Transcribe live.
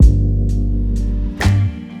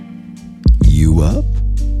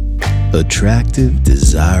Attractive,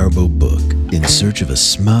 desirable book in search of a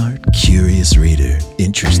smart, curious reader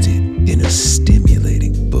interested in a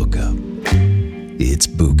stimulating book up. It's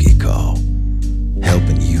Bookie Call,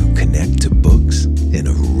 helping you connect to books in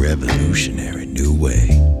a revolutionary new way.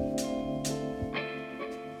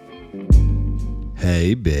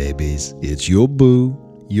 Hey babies, it's your boo,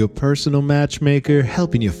 your personal matchmaker,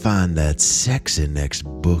 helping you find that sexy next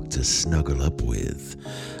book to snuggle up with.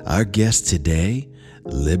 Our guest today,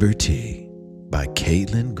 Liberty by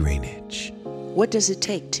Caitlin Greenidge. What does it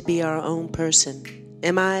take to be our own person?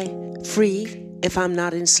 Am I free if I'm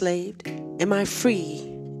not enslaved? Am I free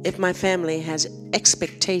if my family has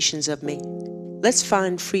expectations of me? Let's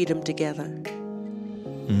find freedom together.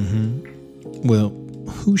 Well,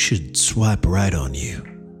 who should swipe right on you?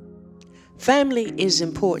 Family is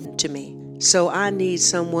important to me, so I need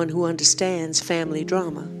someone who understands family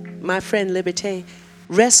drama. My friend Liberté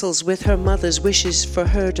wrestles with her mother's wishes for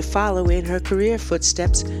her to follow in her career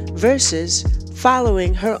footsteps versus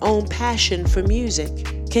following her own passion for music.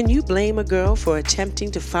 Can you blame a girl for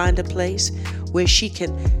attempting to find a place where she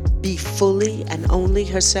can be fully and only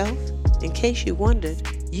herself? In case you wondered,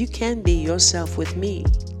 you can be yourself with me.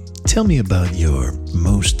 Tell me about your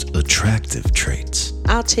most attractive traits.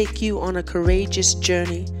 I'll take you on a courageous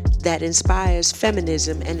journey that inspires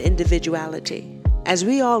feminism and individuality. As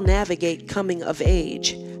we all navigate coming of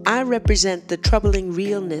age, I represent the troubling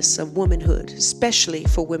realness of womanhood, especially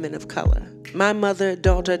for women of color. My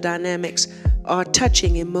mother-daughter dynamics are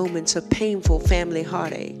touching in moments of painful family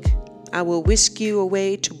heartache. I will whisk you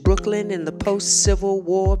away to Brooklyn in the post-Civil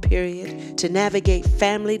War period to navigate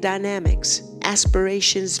family dynamics,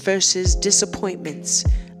 aspirations versus disappointments,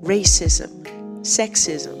 racism,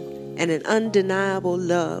 sexism, and an undeniable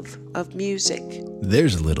love of music.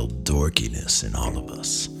 There's a little dorkiness in all of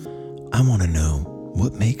us. I want to know,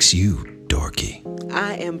 what makes you dorky?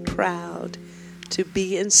 I am proud to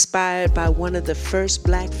be inspired by one of the first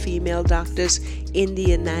black female doctors in the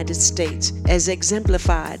United States, as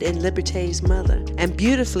exemplified in Liberté's mother, and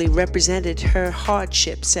beautifully represented her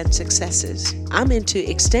hardships and successes. I'm into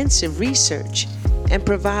extensive research and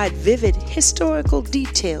provide vivid historical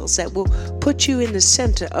details that will put you in the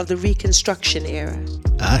center of the Reconstruction era.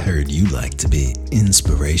 I heard you like to be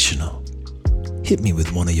inspirational. Hit me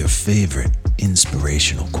with one of your favorite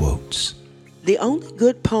inspirational quotes. The only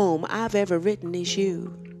good poem I've ever written is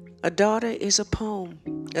you. A daughter is a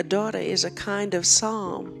poem. A daughter is a kind of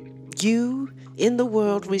psalm. You in the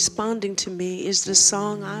world responding to me is the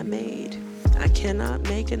song I made. I cannot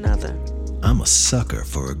make another. I'm a sucker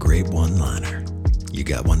for a great one-liner. You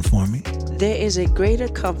got one for me? There is a greater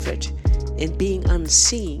comfort in being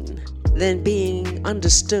unseen than being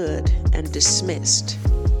understood and dismissed.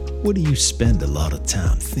 What do you spend a lot of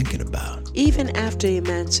time thinking about? Even after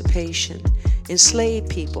emancipation, enslaved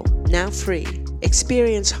people, now free,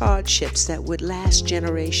 experience hardships that would last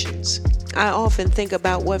generations. I often think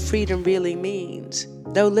about what freedom really means.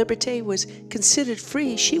 Though Liberté was considered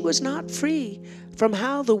free, she was not free from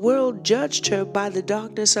how the world judged her by the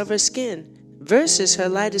darkness of her skin, versus her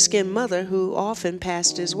lighter-skinned mother who often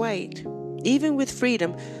passed as white. Even with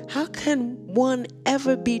freedom, how can one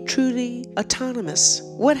ever be truly autonomous?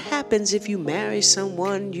 What happens if you marry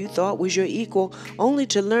someone you thought was your equal, only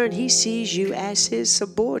to learn he sees you as his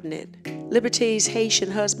subordinate? Liberté's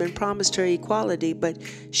Haitian husband promised her equality, but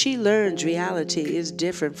she learns reality is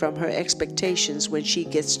different from her expectations when she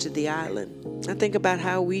gets to the island. I think about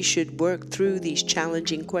how we should work through these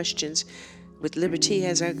challenging questions with Liberté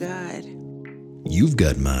as our guide. You've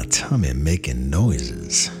got my tummy making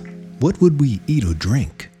noises. What would we eat or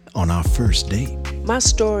drink on our first date? My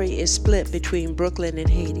story is split between Brooklyn and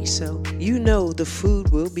Haiti, so you know the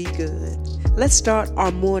food will be good. Let's start our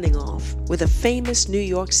morning off with a famous New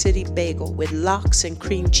York City bagel with lox and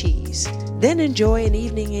cream cheese. Then enjoy an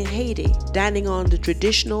evening in Haiti, dining on the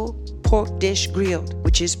traditional pork dish grilled,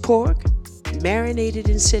 which is pork marinated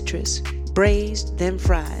in citrus, braised, then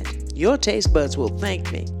fried. Your taste buds will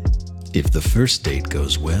thank me. If the first date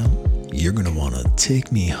goes well, you're going to want to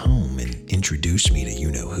take me home and introduce me to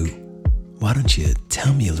you-know-who. Why don't you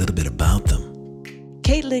tell me a little bit about them?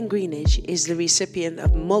 Caitlin Greenidge is the recipient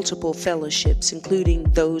of multiple fellowships, including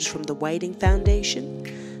those from the Whiting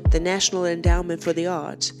Foundation, the National Endowment for the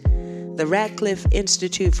Arts, the Radcliffe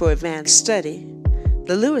Institute for Advanced Study,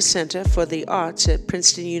 the Lewis Center for the Arts at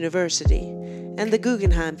Princeton University, and the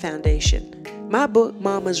Guggenheim Foundation. My book,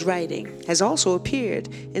 Mama's Writing, has also appeared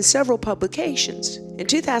in several publications. In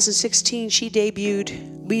 2016, she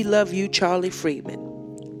debuted We Love You, Charlie Freeman,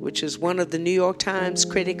 which is one of the New York Times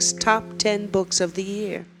critics' top 10 books of the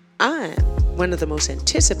year. I'm one of the most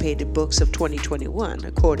anticipated books of 2021,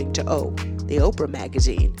 according to O, the Oprah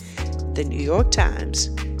magazine. the New York Times,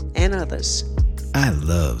 and others. I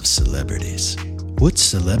love celebrities. What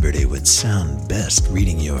celebrity would sound best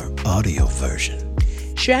reading your audio version?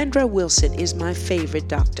 Chandra Wilson is my favorite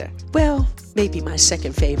doctor. Well, maybe my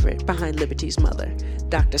second favorite, behind Liberty's mother,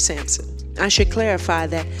 Dr. Sampson. I should clarify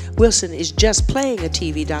that Wilson is just playing a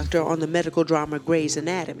TV doctor on the medical drama Grey's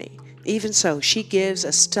Anatomy. Even so, she gives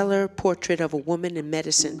a stellar portrait of a woman in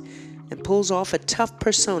medicine and pulls off a tough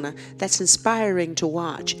persona that's inspiring to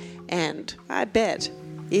watch, and, I bet,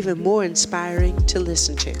 even more inspiring to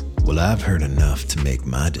listen to. Well, I've heard enough to make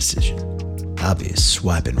my decision. I'll be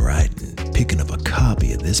swiping right and picking up a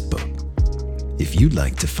copy of this book. If you'd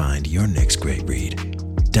like to find your next great read,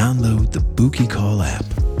 download the Bookie Call app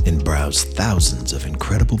and browse thousands of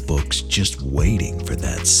incredible books just waiting for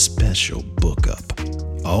that special book up.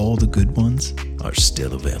 All the good ones are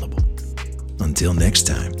still available. Until next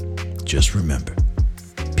time, just remember,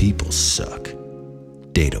 people suck.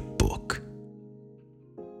 Date a book.